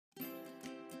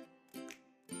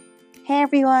Hey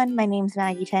everyone, my name's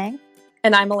Maggie Tang.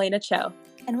 And I'm Elena Cho.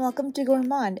 And welcome to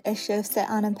Gourmand, a show set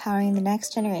on empowering the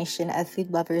next generation of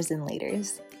food lovers and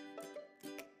leaders.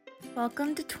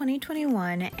 Welcome to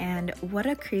 2021, and what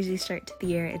a crazy start to the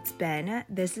year it's been.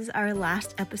 This is our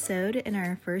last episode in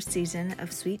our first season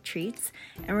of Sweet Treats,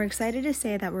 and we're excited to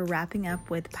say that we're wrapping up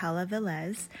with Paula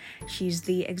Velez. She's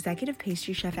the executive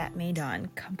pastry chef at Maison,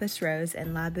 Compass Rose,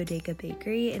 and La Bodega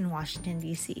Bakery in Washington,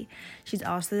 D.C. She's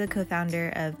also the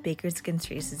co-founder of Bakers Against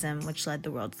Racism, which led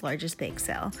the world's largest bake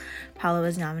sale. Paula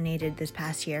was nominated this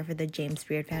past year for the James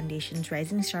Beard Foundation's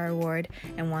Rising Star Award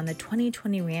and won the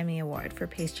 2020 Rammy Award for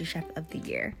Pastry Chef of the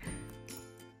Year.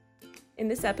 In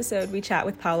this episode, we chat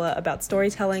with Paula about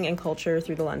storytelling and culture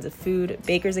through the lens of food,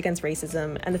 Bakers Against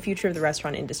Racism, and the future of the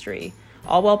restaurant industry,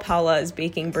 all while Paula is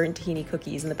baking burnt tahini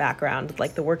cookies in the background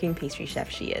like the working pastry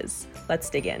chef she is. Let's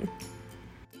dig in.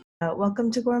 Welcome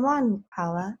to Gourmand,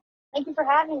 Paula. Thank you for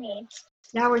having me.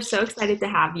 Yeah, we're so excited to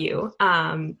have you.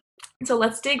 So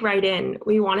let's dig right in.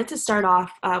 We wanted to start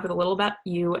off with a little about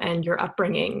you and your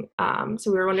upbringing.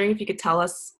 So we were wondering if you could tell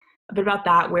us a bit about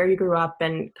that, where you grew up,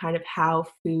 and kind of how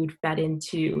food fed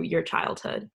into your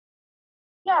childhood.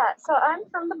 Yeah, so I'm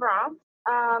from the Bronx.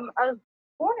 I was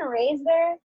born and raised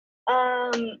there.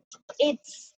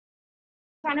 It's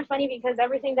kind of funny because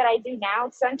everything that I do now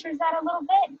centers that a little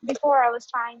bit. Before I was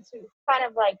trying to kind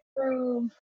of like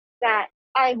prove that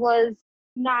I was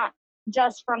not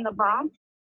just from the Bronx,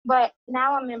 but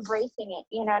now I'm embracing it,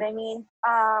 you know what I mean?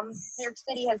 New York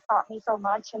City has taught me so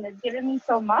much and has given me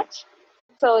so much.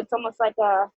 So it's almost like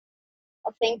a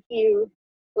thank you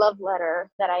love letter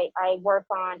that I work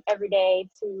on every day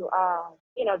to,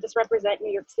 just represent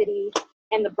New York City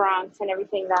and the Bronx and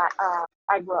everything that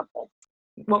I grew up with.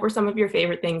 What were some of your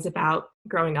favorite things about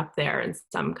growing up there and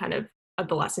some kind of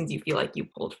the lessons you feel like you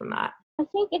pulled from that? I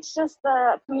think it's just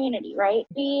the community, right?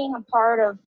 Being a part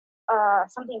of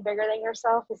something bigger than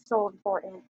yourself is so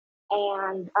important.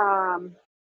 And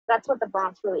that's what the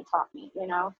Bronx really taught me, you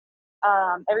know?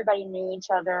 Everybody knew each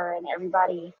other and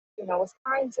everybody, was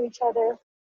kind to each other.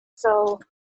 So,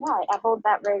 yeah, I hold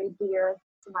that very dear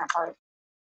to my heart.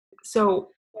 So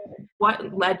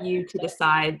what led you to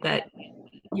decide that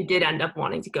you did end up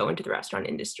wanting to go into the restaurant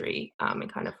industry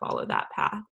and kind of follow that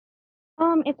path?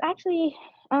 It's actually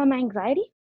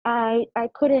anxiety. I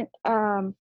couldn't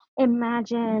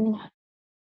imagine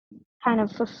kind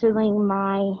of fulfilling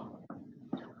my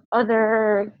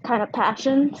other kind of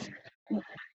passions,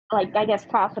 like I guess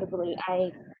profitably.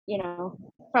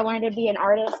 If I wanted to be an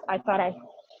artist, I thought I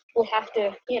would have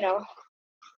to,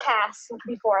 pass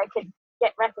before I could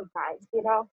get recognized,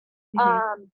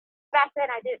 Mm-hmm. Back then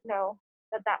I didn't know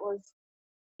that was,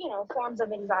 forms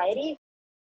of anxiety.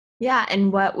 Yeah,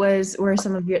 and what were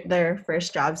some of their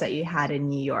first jobs that you had in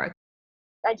New York?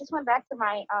 I just went back to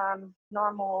my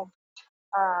normal,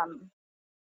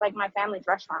 like my family's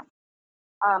restaurant.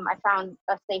 I found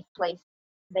a safe place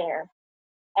there.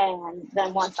 And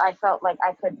then once I felt like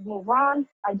I could move on,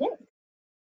 I did.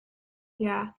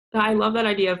 Yeah, I love that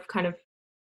idea of kind of,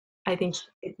 I think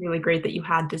it's really great that you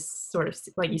had this sort of,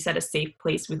 like you said, a safe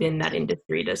place within that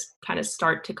industry to kind of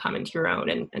start to come into your own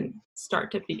and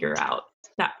start to figure out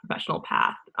that professional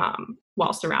path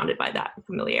while surrounded by that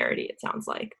familiarity, it sounds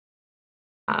like.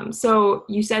 So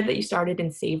you said that you started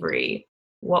in savory.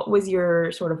 What was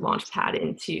your sort of launch pad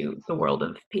into the world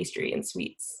of pastry and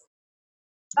sweets?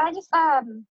 I just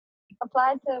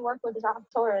applied to work with Jacques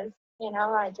Torres.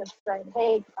 I just said,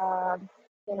 hey, I'm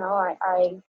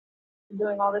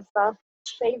doing all this stuff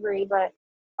savory, but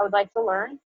I would like to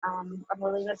learn. I'm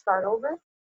willing to start over.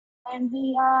 And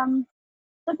he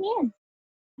took me in.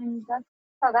 And that's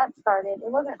how that started. It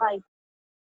wasn't like,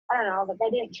 I don't know, like I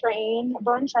didn't train a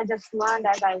bunch. I just learned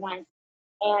as I went.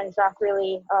 And Jacques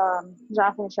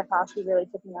and Chefowski really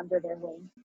took me under their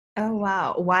wing. Oh,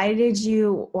 wow. Why did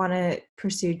you want to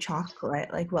pursue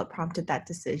chocolate? Like, what prompted that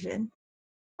decision?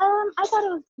 I thought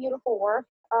it was beautiful work.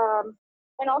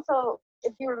 And also,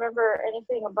 if you remember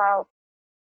anything about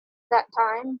that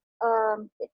time,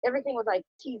 everything was like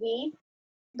TV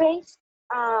based.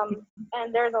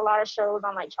 And there's a lot of shows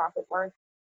on like chocolate work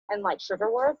and like sugar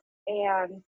work.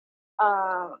 And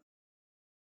I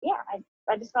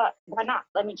just thought, why not?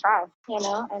 Let me try,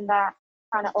 and that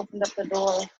kind of opened up the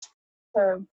door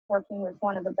to working with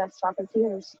one of the best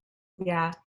chocolatiers.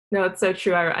 Yeah, no, it's so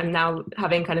true. I'm now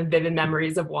having kind of vivid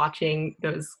memories of watching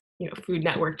those, Food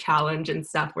Network Challenge and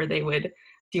stuff where they would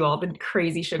do all the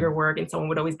crazy sugar work and someone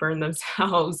would always burn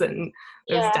themselves, and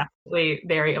it was definitely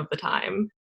very of the time.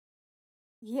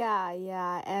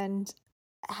 Yeah. And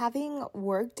having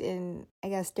worked in, I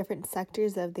guess, different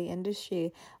sectors of the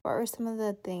industry, what were some of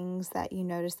the things that you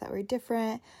noticed that were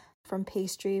different from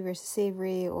pastry versus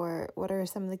savory, or what are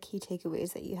some of the key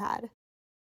takeaways that you had?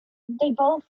 They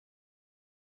both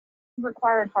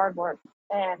required hard work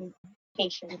and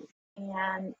patience,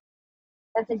 and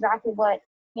that's exactly what,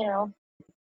 you know,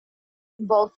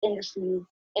 both industries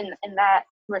in that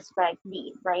respect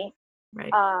need, right?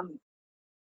 Right.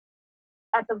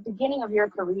 At the beginning of your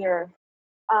career,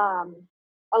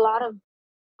 a lot of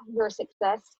your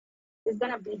success is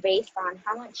going to be based on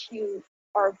how much you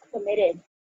are committed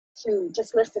to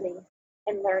just listening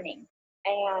and learning.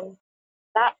 And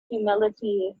that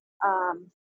humility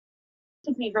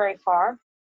took me very far.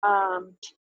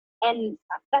 And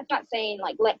that's not saying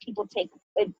like let people take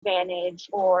advantage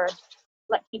or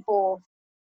let people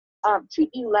treat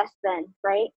you less than,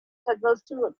 right? Because those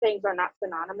two things are not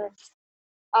synonymous.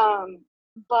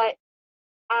 But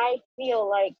I feel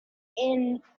like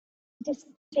in just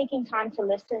taking time to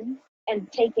listen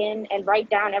and take in and write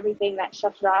down everything that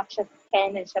Chef Jacques, Chef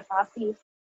Ken, and Chef Hasi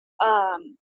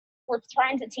were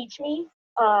trying to teach me,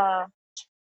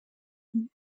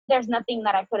 there's nothing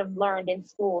that I could have learned in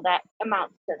school that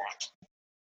amounts to that.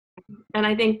 And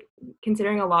I think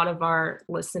considering a lot of our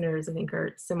listeners, I think,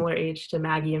 are similar age to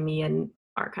Maggie and me and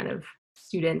are kind of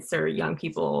students or young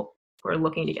people who are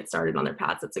looking to get started on their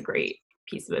paths, that's a great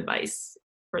piece of advice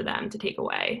for them to take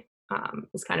away,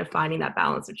 is kind of finding that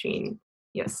balance between,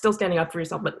 you know, still standing up for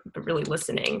yourself, but really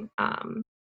listening.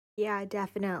 Yeah,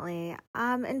 definitely.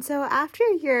 And so after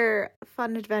your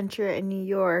fun adventure in New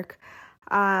York,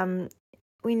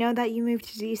 we know that you moved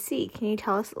to DC. Can you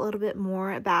tell us a little bit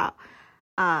more about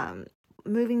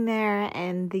moving there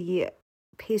and the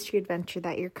pastry adventure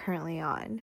that you're currently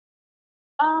on?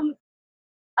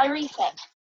 I reset.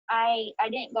 I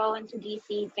didn't go into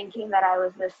DC thinking that I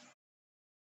was this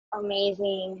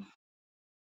amazing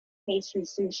pastry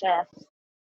sous chef.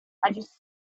 I just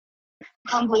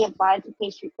humbly applied to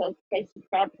pastry cook, pastry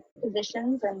prep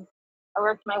positions, and I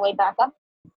worked my way back up.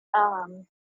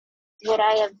 Would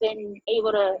I have been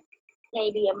able to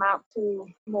maybe amount to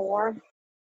more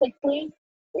quickly,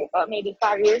 maybe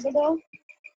 5 years ago?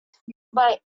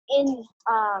 But in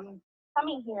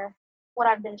coming here, what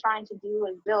I've been trying to do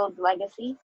is build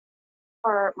legacy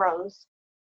for Rose.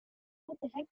 What the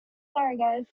heck? Sorry,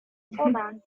 guys. Hold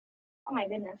on. Oh my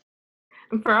goodness.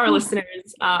 For our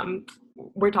listeners,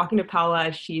 we're talking to Paula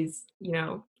as she's, you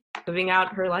know, living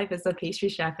out her life as a pastry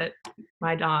chef at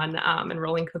Maidan, and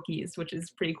rolling cookies, which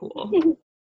is pretty cool.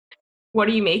 What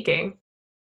are you making?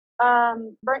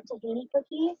 Burnt tahini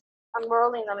cookies. I'm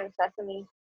rolling them in sesame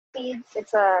seeds.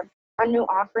 It's a new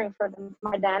offering for the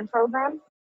Maidan program.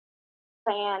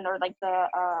 Fan or like the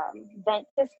vent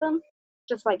system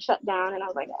just like shut down, and I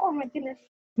was like, oh my goodness.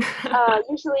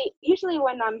 Usually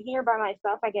when I'm here by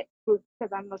myself, I get spooked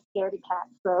because I'm a scaredy cat.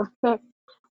 So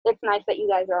it's nice that you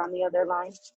guys are on the other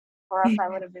line, or else I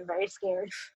would have been very scared.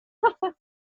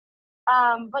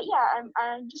 But yeah,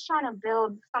 I'm just trying to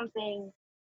build something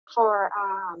for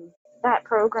that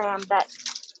program that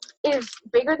is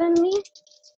bigger than me.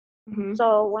 Mm-hmm.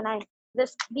 So when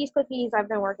these cookies I've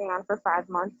been working on for 5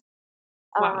 months.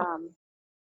 Wow.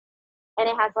 And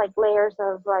it has like layers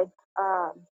of like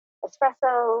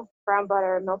espresso, brown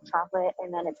butter, milk chocolate,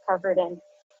 and then it's covered in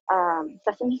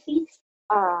sesame seeds.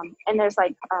 And there's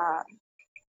like a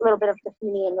little bit of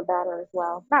tahini in the batter as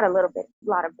well. Not a little bit, a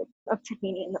lot of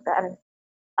tahini in the batter.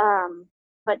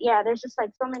 But yeah, there's just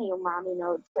like so many umami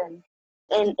notes,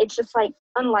 and it's just like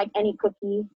unlike any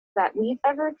cookie that we've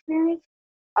ever experienced.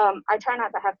 I try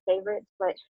not to have favorites,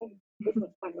 but this was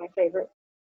one of my favorites.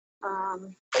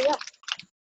 So yeah.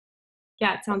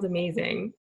 Yeah, it sounds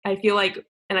amazing. I feel like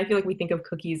we think of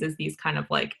cookies as these kind of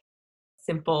like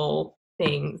simple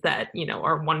things that, you know,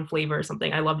 are one flavor or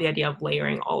something. I love the idea of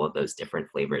layering all of those different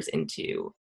flavors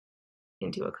into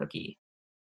a cookie.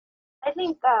 I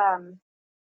think a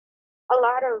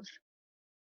lot of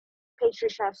pastry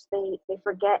chefs, they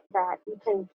forget that you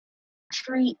can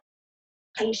treat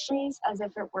pastries as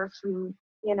if it were food,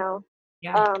 you know.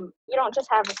 Yeah. You don't just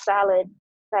have a salad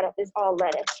that is all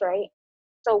lettuce, right?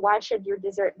 So why should your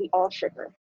dessert be all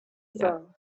sugar? Yeah. So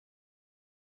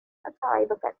that's how I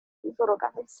look at these little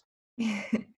guys.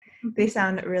 They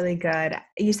sound really good.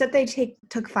 You said they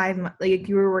took 5 months, like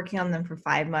you were working on them for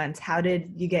 5 months. How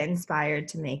did you get inspired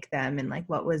to make them, and like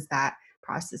what was that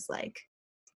process like?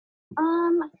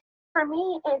 For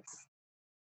me, it's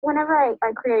whenever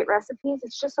I create recipes,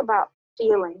 it's just about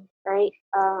feeling, right?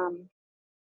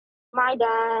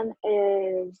 Maidan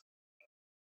is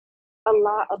a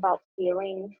lot about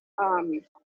feeling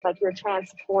like you're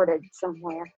transported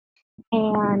somewhere.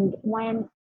 And when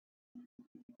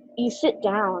you sit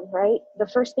down, right, the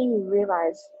first thing you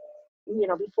realize, you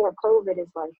know, before COVID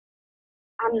is like,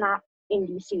 I'm not in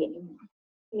DC anymore,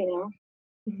 you know?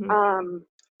 Mm-hmm.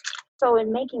 So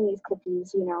in making these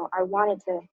cookies, I wanted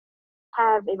to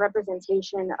have a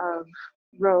representation of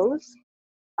Rose.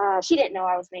 She didn't know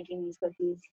I was making these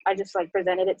cookies. I just like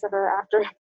presented it to her after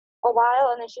a while,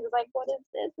 and then she was like, "What is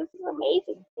this? This is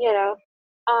amazing,"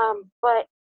 But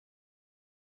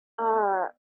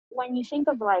when you think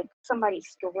of like somebody's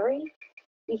story,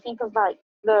 you think of like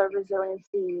the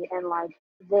resiliency and like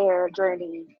their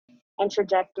journey and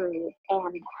trajectory,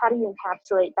 and how do you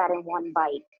encapsulate that in one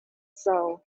bite?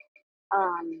 So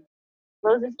um,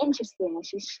 Rose is interesting and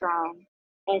she's strong,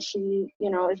 and she,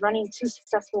 is running 2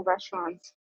 successful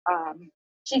restaurants.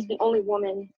 She's the only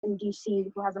woman in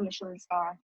DC who has a Michelin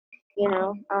star, you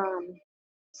know.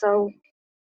 So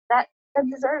that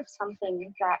deserves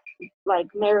something that like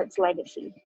merits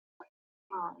legacy.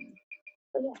 Um,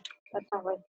 so yeah, that's how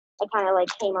I kind of like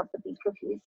came up with these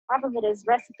cookies. Half of it is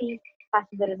recipe, half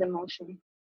of it is emotion.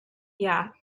 Yeah,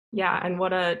 and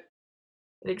it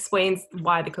explains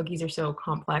why the cookies are so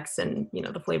complex, and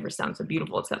the flavors sound so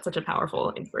beautiful. It's got such a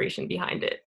powerful inspiration behind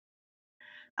it.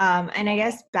 And I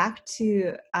guess back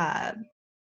to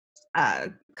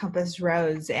Compass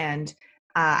Rose, and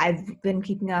I've been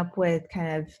keeping up with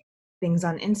kind of things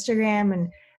on Instagram,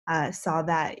 and saw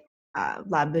that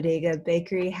La Bodega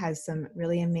Bakery has some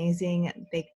really amazing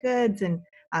baked goods, and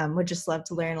would just love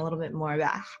to learn a little bit more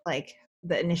about like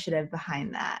the initiative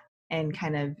behind that and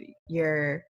kind of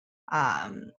your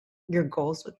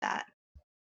goals with that.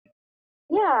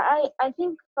 Yeah, I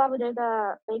think La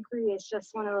Bodega Bakery is just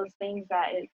one of those things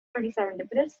that is pretty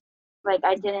serendipitous. Like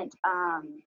I didn't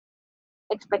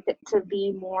expect it to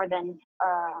be more than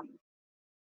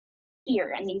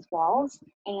here in these walls,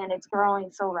 and it's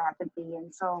growing so rapidly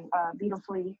and so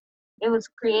beautifully. It was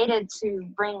created to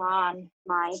bring on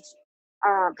my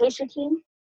pastry team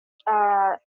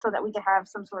so that we could have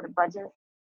some sort of budget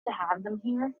to have them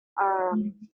here.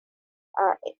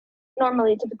 Uh,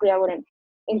 Normally, typically, I wouldn't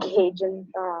engage in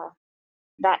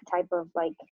that type of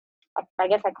like, I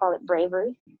guess I call it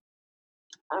bravery.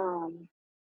 Um,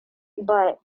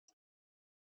 but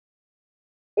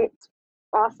it's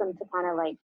awesome to kind of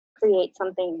like create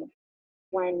something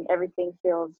when everything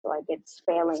feels like it's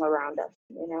failing around us,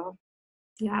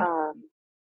 Yeah.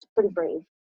 It's pretty brave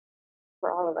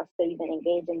for all of us to even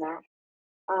engage in that.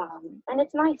 And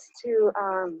it's nice to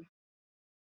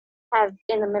have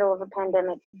in the middle of a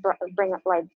pandemic bring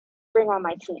on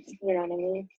my team. You know what I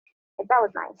mean? Like that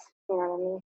was nice. You know what I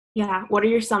mean? Yeah. What are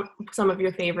some of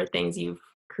your favorite things you've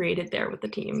created there with the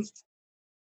team?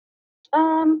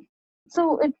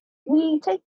 So we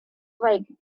take like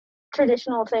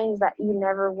traditional things that you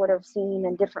never would have seen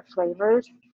in different flavors,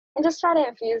 and just try to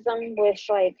infuse them with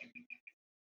like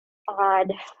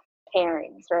odd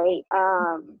pairings, right?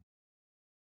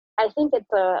 I think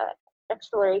it's a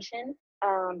exploration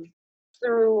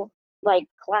through like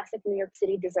classic New York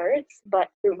City desserts, but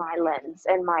through my lens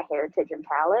and my heritage and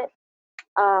palate.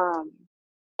 Um,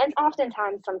 and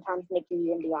sometimes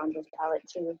Nikki and Deandra's palate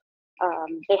too.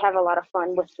 They have a lot of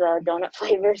fun with the donut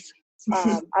flavors.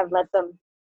 I've let them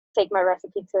take my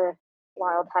recipe to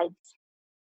wild heights,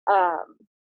 um,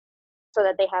 so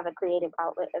that they have a creative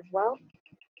outlet as well.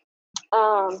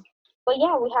 But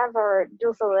yeah, we have our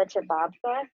dulce de leche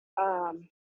babka.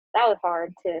 That was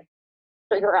hard to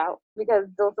figure out because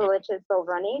dulce de leche is so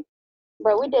runny,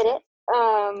 but we did it.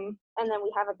 And then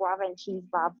we have a guava and cheese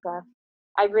babka.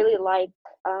 I really like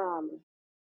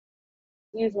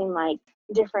using like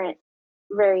different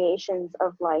variations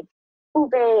of like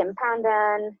ube and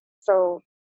pandan. So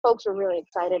folks were really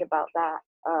excited about that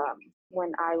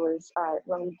when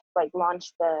we like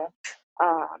launched the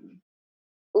um,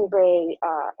 ube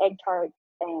egg tart,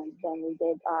 and then we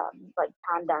did like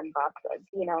pandan babkas.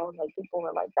 Like people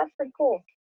were like, "That's pretty cool."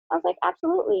 I was like,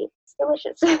 "Absolutely, it's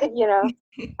delicious,"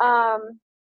 Um,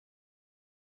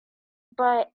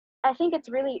 but I think it's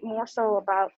really more so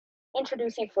about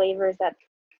introducing flavors that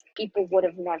people would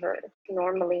have never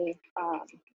normally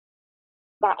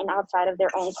gotten outside of their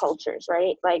own cultures,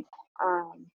 right? Like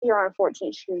here on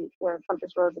 14th Street, where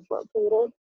Compass Rose is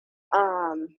located,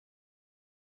 um,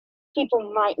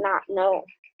 people might not know,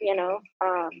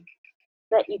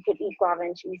 that you could eat guava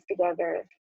and cheese together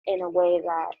in a way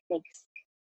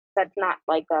that's not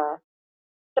like a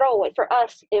throwaway. For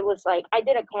us, it was like I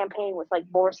did a campaign with like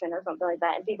Borson or something like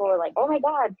that, and people were like, "Oh my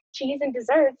God, cheese and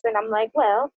desserts," and I'm like,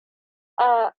 "Well,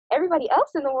 everybody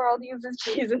else in the world uses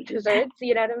cheese and desserts."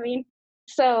 You know what I mean?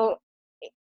 So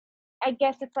I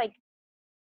guess it's like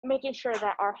making sure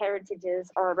that our heritages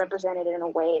are represented in a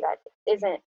way that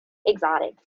isn't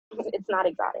exotic. It's not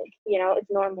exotic,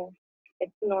 it's normal.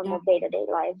 It's normal day-to-day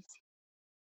lives.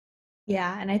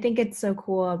 Yeah, and I think it's so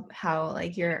cool how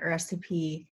like your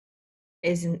recipe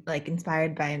isn't like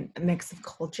inspired by a mix of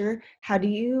culture.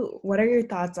 What are your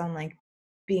thoughts on like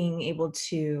being able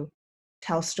to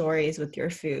tell stories with your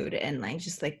food and like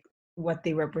just like what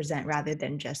they represent rather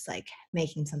than just like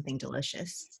making something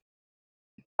delicious?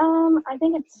 I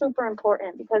think it's super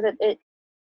important because it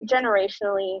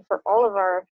generationally for all of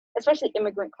our, especially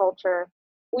immigrant culture,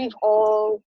 we've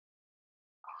all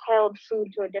held food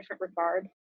to a different regard.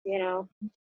 You know,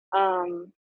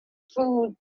 um,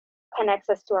 food connects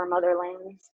us to our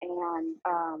motherlands, and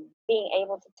being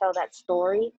able to tell that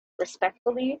story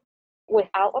respectfully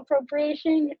without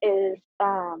appropriation is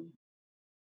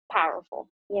powerful.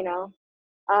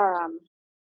 Um,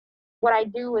 what I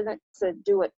do isn't to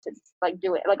do it to like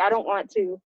do it. Like I don't want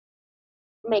to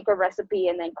make a recipe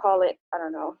and then call it, I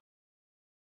don't know,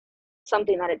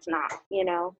 something that it's not.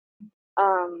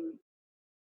 Um,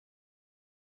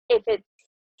 if it's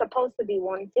supposed to be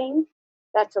one thing,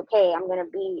 that's okay. I'm gonna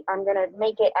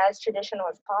make it as traditional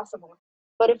as possible.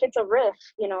 But if it's a riff,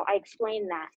 I explain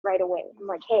that right away. I'm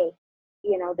like, hey,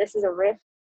 this is a riff.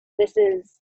 This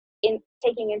is in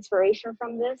taking inspiration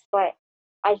from this. But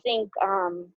I think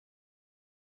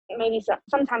maybe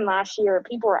sometime last year,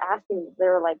 people were asking me, they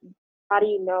were like, how do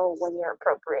you know when you're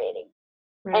appropriating?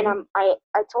 And Right.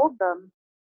 I told them,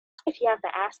 if you have to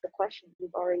ask the question,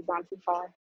 you've already gone too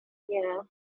far, you know?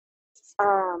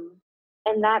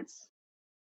 And that's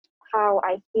how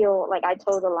I feel like I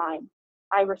toe the line.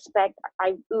 I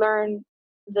learn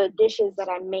the dishes that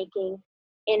I'm making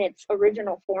in its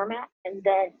original format, and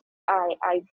then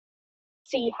I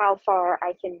see how far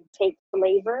I can take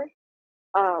flavor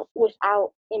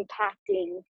without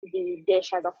impacting the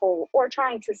dish as a whole, or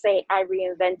trying to say I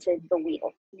reinvented the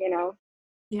wheel,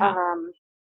 Yeah. um,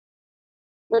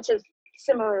 which is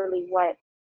similarly what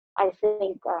I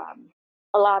think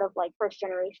a lot of like first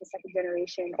generation, second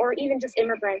generation, or even just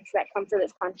immigrants that come to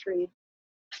this country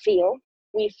feel.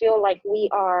 We feel like we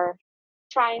are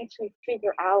trying to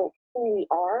figure out who we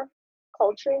are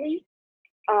culturally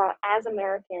as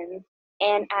Americans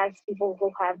and as people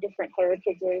who have different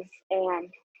heritages, and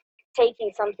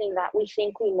taking something that we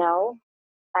think we know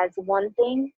as one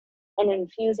thing and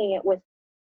infusing it with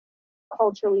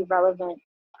culturally relevant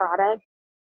product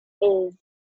is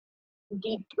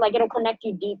deep, like it'll connect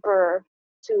you deeper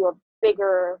to a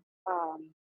bigger um,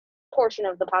 portion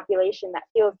of the population that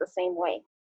feels the same way.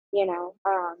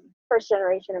 First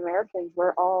generation Americans,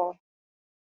 we're all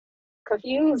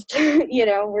confused.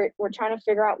 We're trying to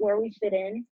figure out where we fit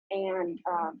in, and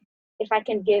if I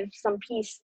can give some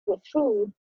peace with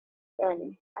food,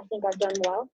 then I think I've done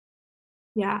well.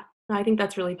 Yeah. No, I think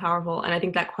that's really powerful. And I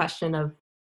think that question of,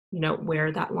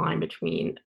 where that line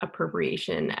between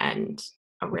appropriation and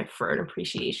a riff for an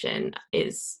appreciation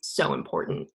is so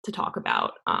important to talk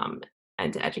about,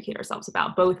 and to educate ourselves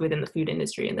about, both within the food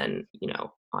industry and then,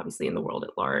 obviously in the world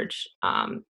at large.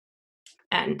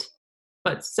 And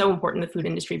but so important in the food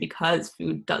industry because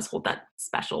food does hold that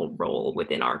special role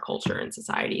within our culture and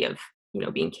society of,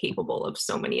 being capable of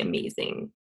so many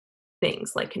amazing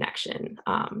things like connection,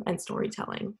 and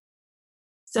storytelling.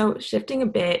 So shifting a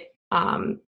bit,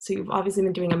 so you've obviously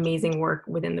been doing amazing work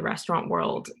within the restaurant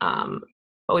world,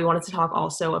 but we wanted to talk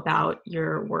also about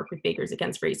your work with Bakers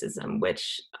Against Racism,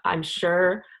 which I'm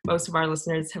sure most of our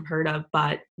listeners have heard of,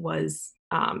 but was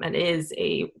and is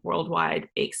a worldwide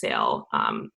bake sale,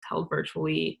 held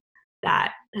virtually,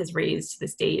 that has raised to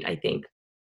this date, I think,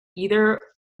 either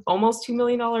almost $2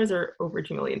 million or over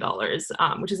 $2 million,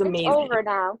 which is It's amazing. over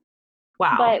now,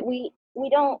 Wow. but we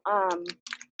don't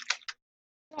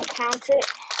count it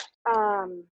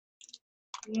um,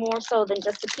 more so than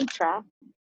just to keep track.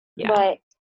 Yeah. But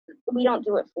we don't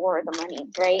do it for the money,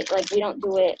 right? Like we don't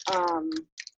do it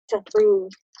to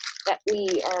prove that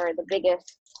we are the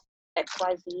biggest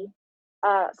XYZ.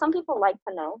 Some people like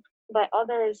to know, but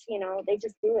others, they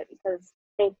just do it because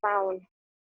they found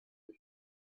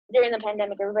during the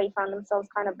pandemic, everybody found themselves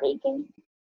kind of baking,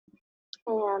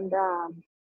 and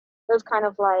it was kind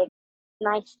of like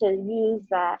nice to use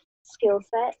that skill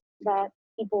set that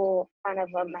people kind of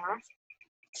amass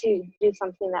to do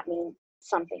something that means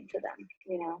something to them.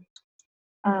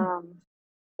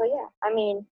 So yeah, I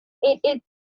mean, it's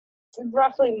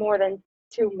roughly more than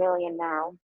 2 million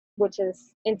now, which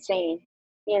is insane.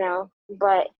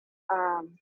 But um,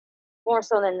 more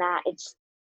so than that, it's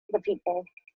the people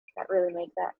that really make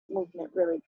that movement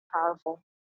really powerful.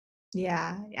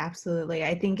 Yeah, absolutely.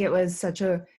 I think it was such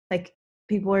a like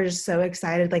people were just so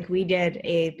excited. Like we did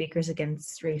a Bakers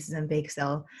Against Racism bake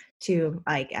sale to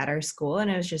like at our school, and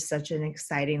it was just such an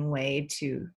exciting way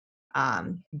to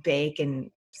bake and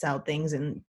sell things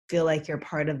and feel like you're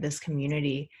part of this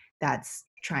community that's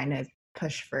trying to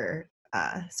push for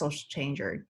social change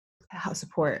or how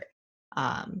support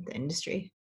the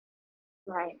industry.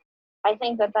 Right. I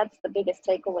think that that's the biggest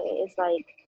takeaway is like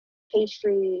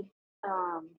pastry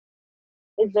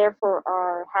is there for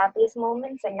our happiest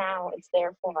moments, and now it's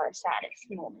there for our saddest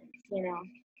moments, you know?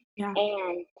 Yeah.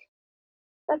 And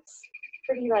that's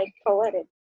pretty like poetic,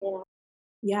 you know?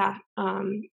 Yeah.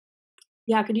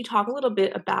 Yeah. Could you talk a little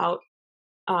bit about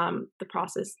the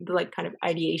process, the like kind of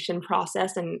ideation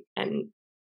process and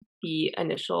the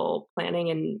initial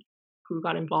planning and who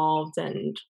got involved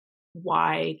and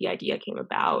why the idea came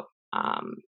about,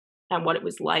 and what it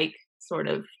was like sort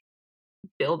of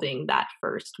building that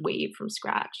first wave from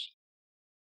scratch?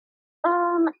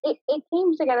 It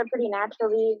came together pretty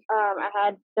naturally. I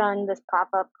had done this pop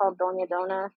up called Doña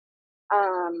Dona,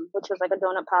 which was like a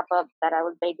donut pop up that I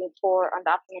was baking for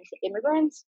undocumented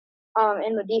immigrants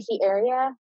in the DC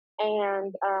area.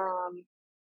 And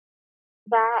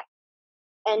that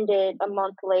ended a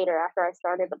month later after I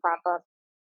started the pop up.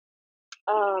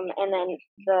 And then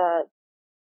the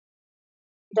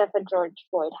death of George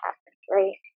Floyd happened,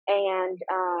 right? And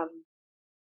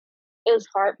it was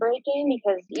heartbreaking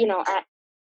because, you know,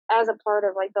 as a part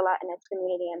of like the Latinx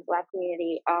community and Black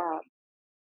community,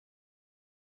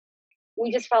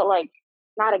 we just felt like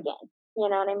not again, you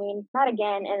know what I mean? Not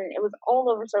again. And it was all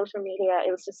over social media.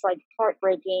 It was just like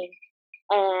heartbreaking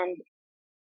and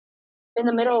in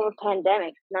the middle of a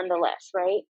pandemic, nonetheless,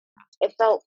 right? It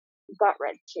felt gut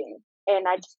wrenching, and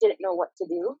I just didn't know what to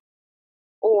do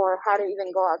or how to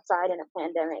even go outside in a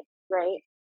pandemic, right?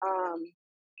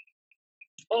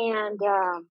 And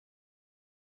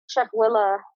Chef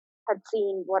Willa had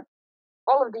seen what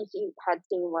all of DC had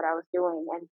seen what I was doing,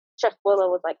 and Chef Willa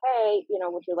was like, "Hey, you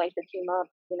know, would you like to team up?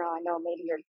 You know, I know maybe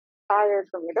you're tired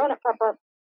from your donut pop up,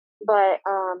 but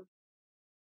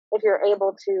if you're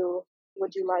able to,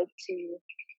 would you like to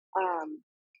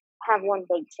have one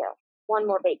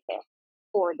more bake sale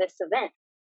for this event?"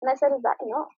 And I said, "Is that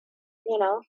enough? You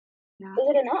know, Yeah. is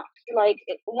it enough? Like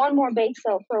one more bake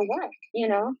sale for what? You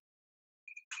know,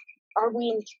 are we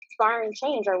inspiring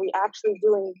change? Are we actually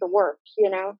doing the work? You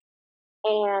know?"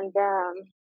 And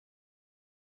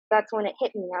that's when it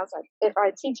hit me. I was like, if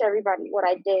I teach everybody what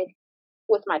I did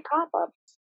with my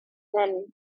pop-ups,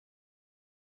 then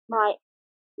my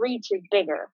reach is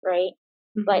bigger, right?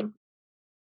 Mm-hmm. Like,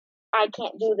 I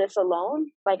can't do this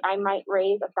alone. Like, I might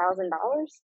raise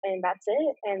 $1,000 and that's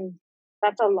it. And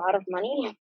that's a lot of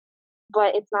money,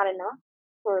 but it's not enough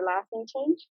for lasting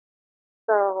change.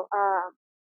 So,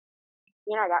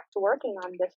 you know, I got to working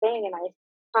on this thing and I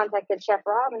contacted Chef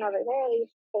Rob and I was like, "Hey,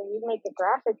 can you make a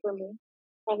graphic for me?"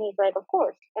 And he's like, "Of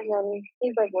course." And then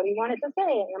he's like, "What do you want it to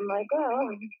say?" And I'm like,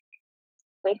 "Oh,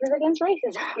 Bakers Against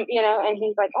Racism," you know? And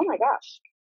he's like, "Oh my gosh,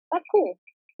 that's cool.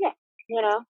 Yeah," you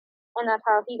know? And that's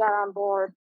how he got on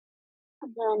board.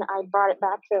 And then I brought it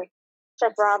back to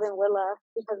Chef Rob and Willa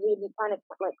because we'd been kind of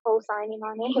like co-signing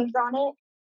our names on it.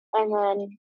 And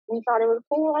then we thought it was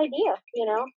a cool idea, you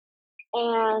know?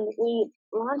 And we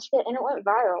launched it and it went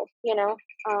viral, you know?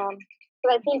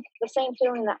 But I think the same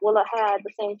feeling that Willa had,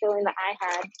 the same feeling that I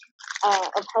had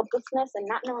of helplessness and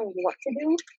not knowing what to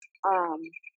do,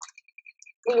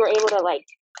 we were able to like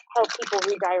help people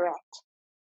redirect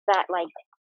that like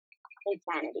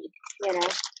insanity, you know?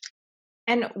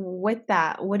 And with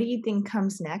that, what do you think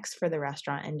comes next for the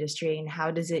restaurant industry, and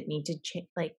how does it need to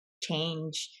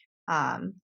change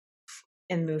and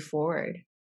move forward?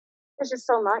 There's just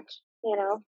so much, you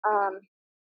know?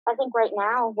 I think right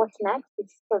now, what's next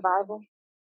is survival.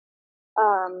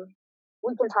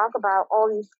 We can talk about all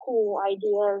these cool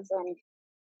ideas and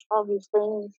all these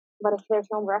things, but if there's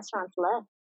no restaurants left,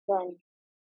 then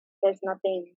there's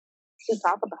nothing to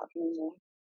talk about anymore.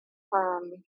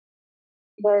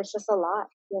 There's just a lot,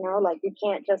 you know, like we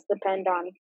can't just depend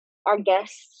on our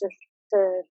guests just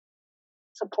to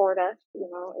support us, you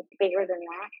know, it's bigger than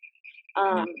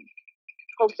that.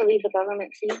 Hopefully the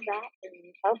government sees that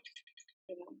and helps,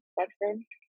 you know, steps in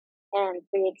and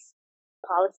creates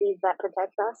policies that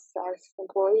protect us as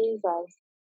employees, as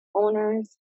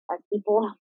owners, as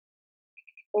people.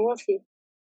 And we'll see.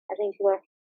 I think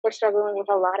we're struggling with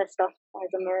a lot of stuff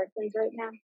as Americans right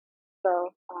now.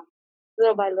 So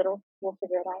little by little, we'll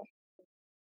figure it out.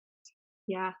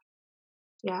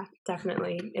 Yeah,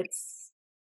 definitely. It's,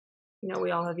 you know,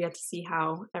 we all have yet to see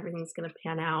how everything's going to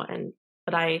pan out.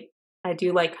 But I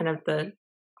do like kind of the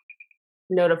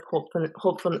note of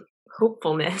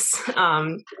hopefulness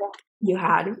you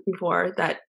had before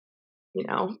that, you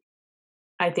know,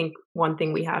 I think one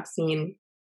thing we have seen,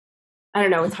 I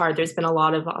don't know, it's hard. There's been a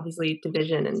lot of obviously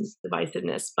division and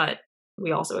divisiveness, but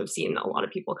we also have seen a lot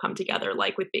of people come together,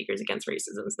 like with Bakers Against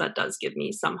Racism. So that does give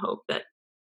me some hope that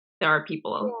there are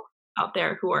people out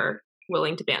there who are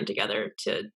willing to band together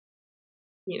to,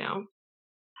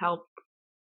 help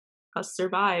us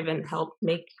survive and help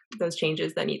make those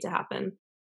changes that need to happen.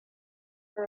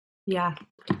 Yeah.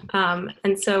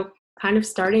 And so kind of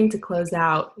starting to close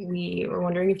out, we were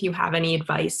wondering if you have any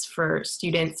advice for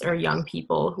students or young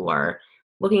people who are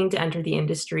looking to enter the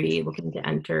industry, looking to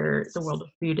enter the world of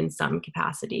food in some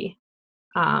capacity.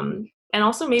 And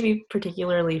also maybe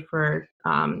particularly for,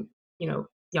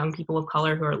 young people of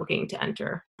color who are looking to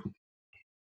enter.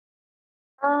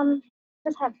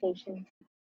 Just have patience.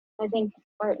 I think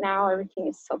right now everything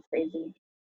is so crazy.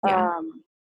 Yeah.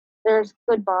 There's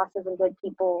good bosses and good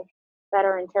people that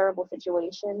are in terrible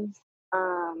situations,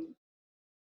 that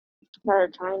are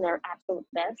trying their absolute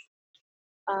best.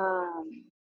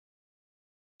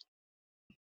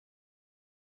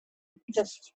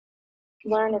 Just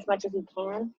learn as much as you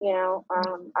can.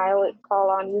 I would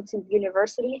call on YouTube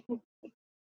University.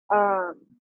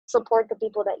 Support the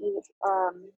people that you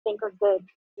think are good,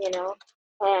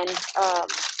 and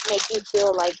make you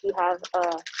feel like you have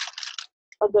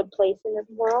a good place in this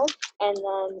world. And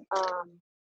then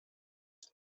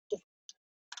just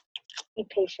be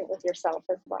patient with yourself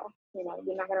as well. You're not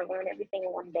going to learn everything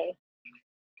in one day.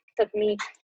 It took me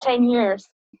 10 years,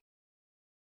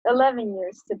 11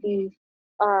 years to be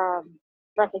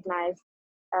recognized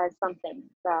as something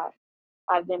that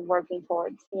I've been working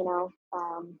towards.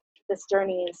 This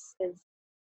journey is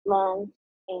long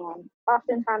and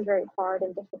oftentimes very hard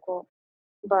and difficult,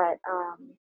 but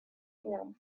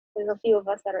there's a few of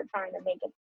us that are trying to make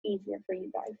it easier for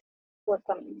you guys who are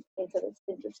coming into this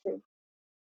industry.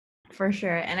 For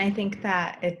sure. And I think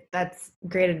that that's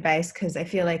great advice, because I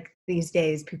feel like these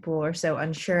days people are so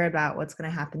unsure about what's going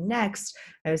to happen next.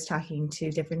 I was talking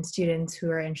to different students who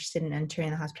are interested in entering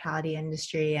the hospitality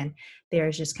industry, and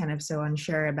they're just kind of so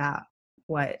unsure about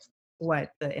what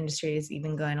the industry is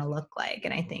even going to look like.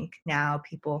 And I think now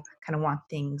people kind of want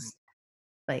things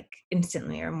like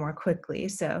instantly or more quickly.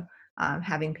 So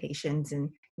having patience and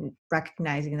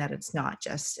recognizing that it's not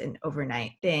just an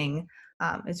overnight thing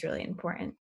is really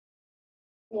important.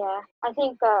 Yeah, I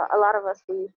think a lot of us,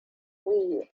 we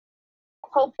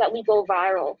hope that we go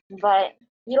viral, but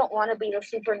you don't want to be the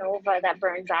supernova that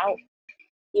burns out.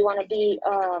 You want to be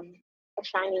a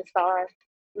shining star,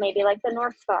 maybe like the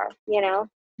North Star,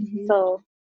 Mm-hmm. So,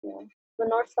 the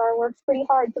North Star works pretty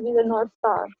hard to be the North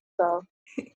Star. So,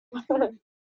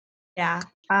 yeah.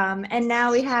 And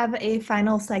now we have a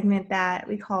final segment that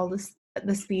we call the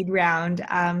speed round.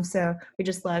 So we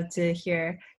just love to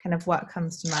hear kind of what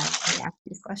comes to mind when we ask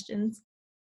these questions.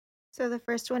 So the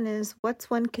first one is,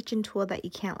 what's one kitchen tool that you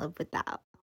can't live without?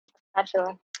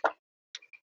 Spatula.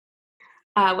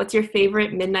 What's your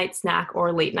favorite midnight snack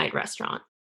or late night restaurant?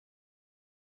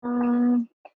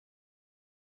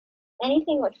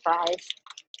 Anything with fries.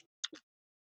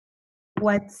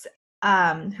 What's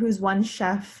who's one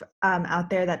chef out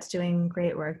there that's doing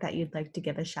great work that you'd like to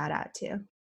give a shout out to?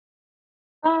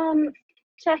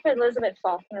 Chef Elizabeth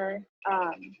Faulkner,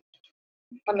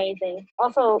 amazing.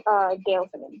 Also, Gail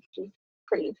Simmons, she's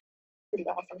pretty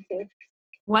awesome too.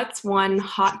 What's one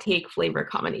hot take flavor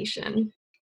combination?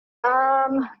 I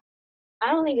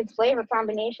don't think it's flavor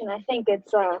combination. I think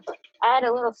it's add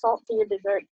a little salt to your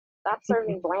dessert. Stop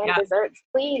serving bland desserts,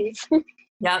 please.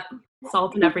 Yep,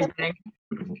 salt and everything.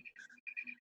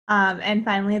 And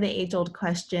finally, the age-old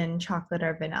question, chocolate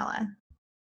or vanilla?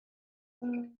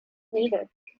 Neither.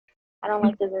 I don't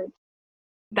like desserts.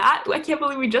 I can't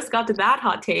believe we just got to that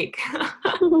hot take. I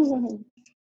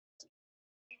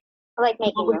like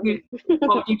making what would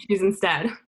you choose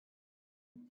instead?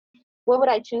 What would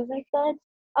I choose instead?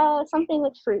 Something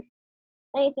with fruit.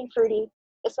 Anything fruity,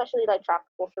 especially like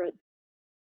tropical fruit.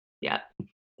 Yep,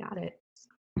 got it.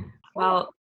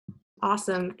 Well,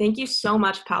 awesome. Thank you so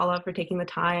much, Paola, for taking the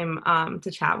time to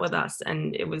chat with us.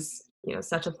 And it was,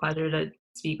 such a pleasure to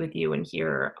speak with you and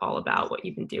hear all about what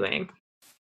you've been doing.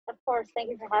 Of course.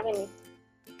 Thank you for having me.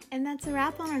 And that's a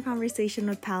wrap on our conversation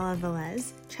with Paola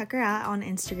Velez. Check her out on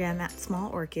Instagram at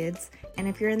Small Orchids. And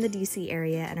if you're in the DC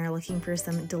area and are looking for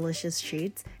some delicious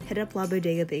treats, hit up La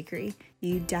Bodega Bakery.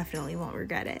 You definitely won't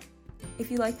regret it.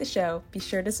 If you like the show, be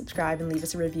sure to subscribe and leave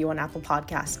us a review on Apple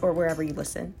Podcasts or wherever you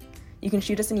listen. You can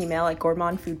shoot us an email at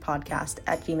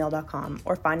gourmandfoodpodcast@gmail.com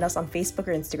or find us on Facebook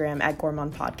or Instagram at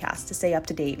Gourmand Podcast to stay up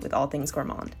to date with all things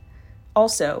gourmand.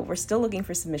 Also, we're still looking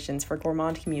for submissions for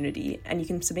Gourmand Community, and you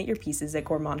can submit your pieces at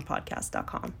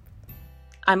gourmandpodcast.com.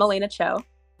 I'm Elena Cho.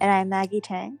 And I'm Maggie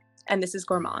Tang. And this is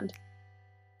Gourmand.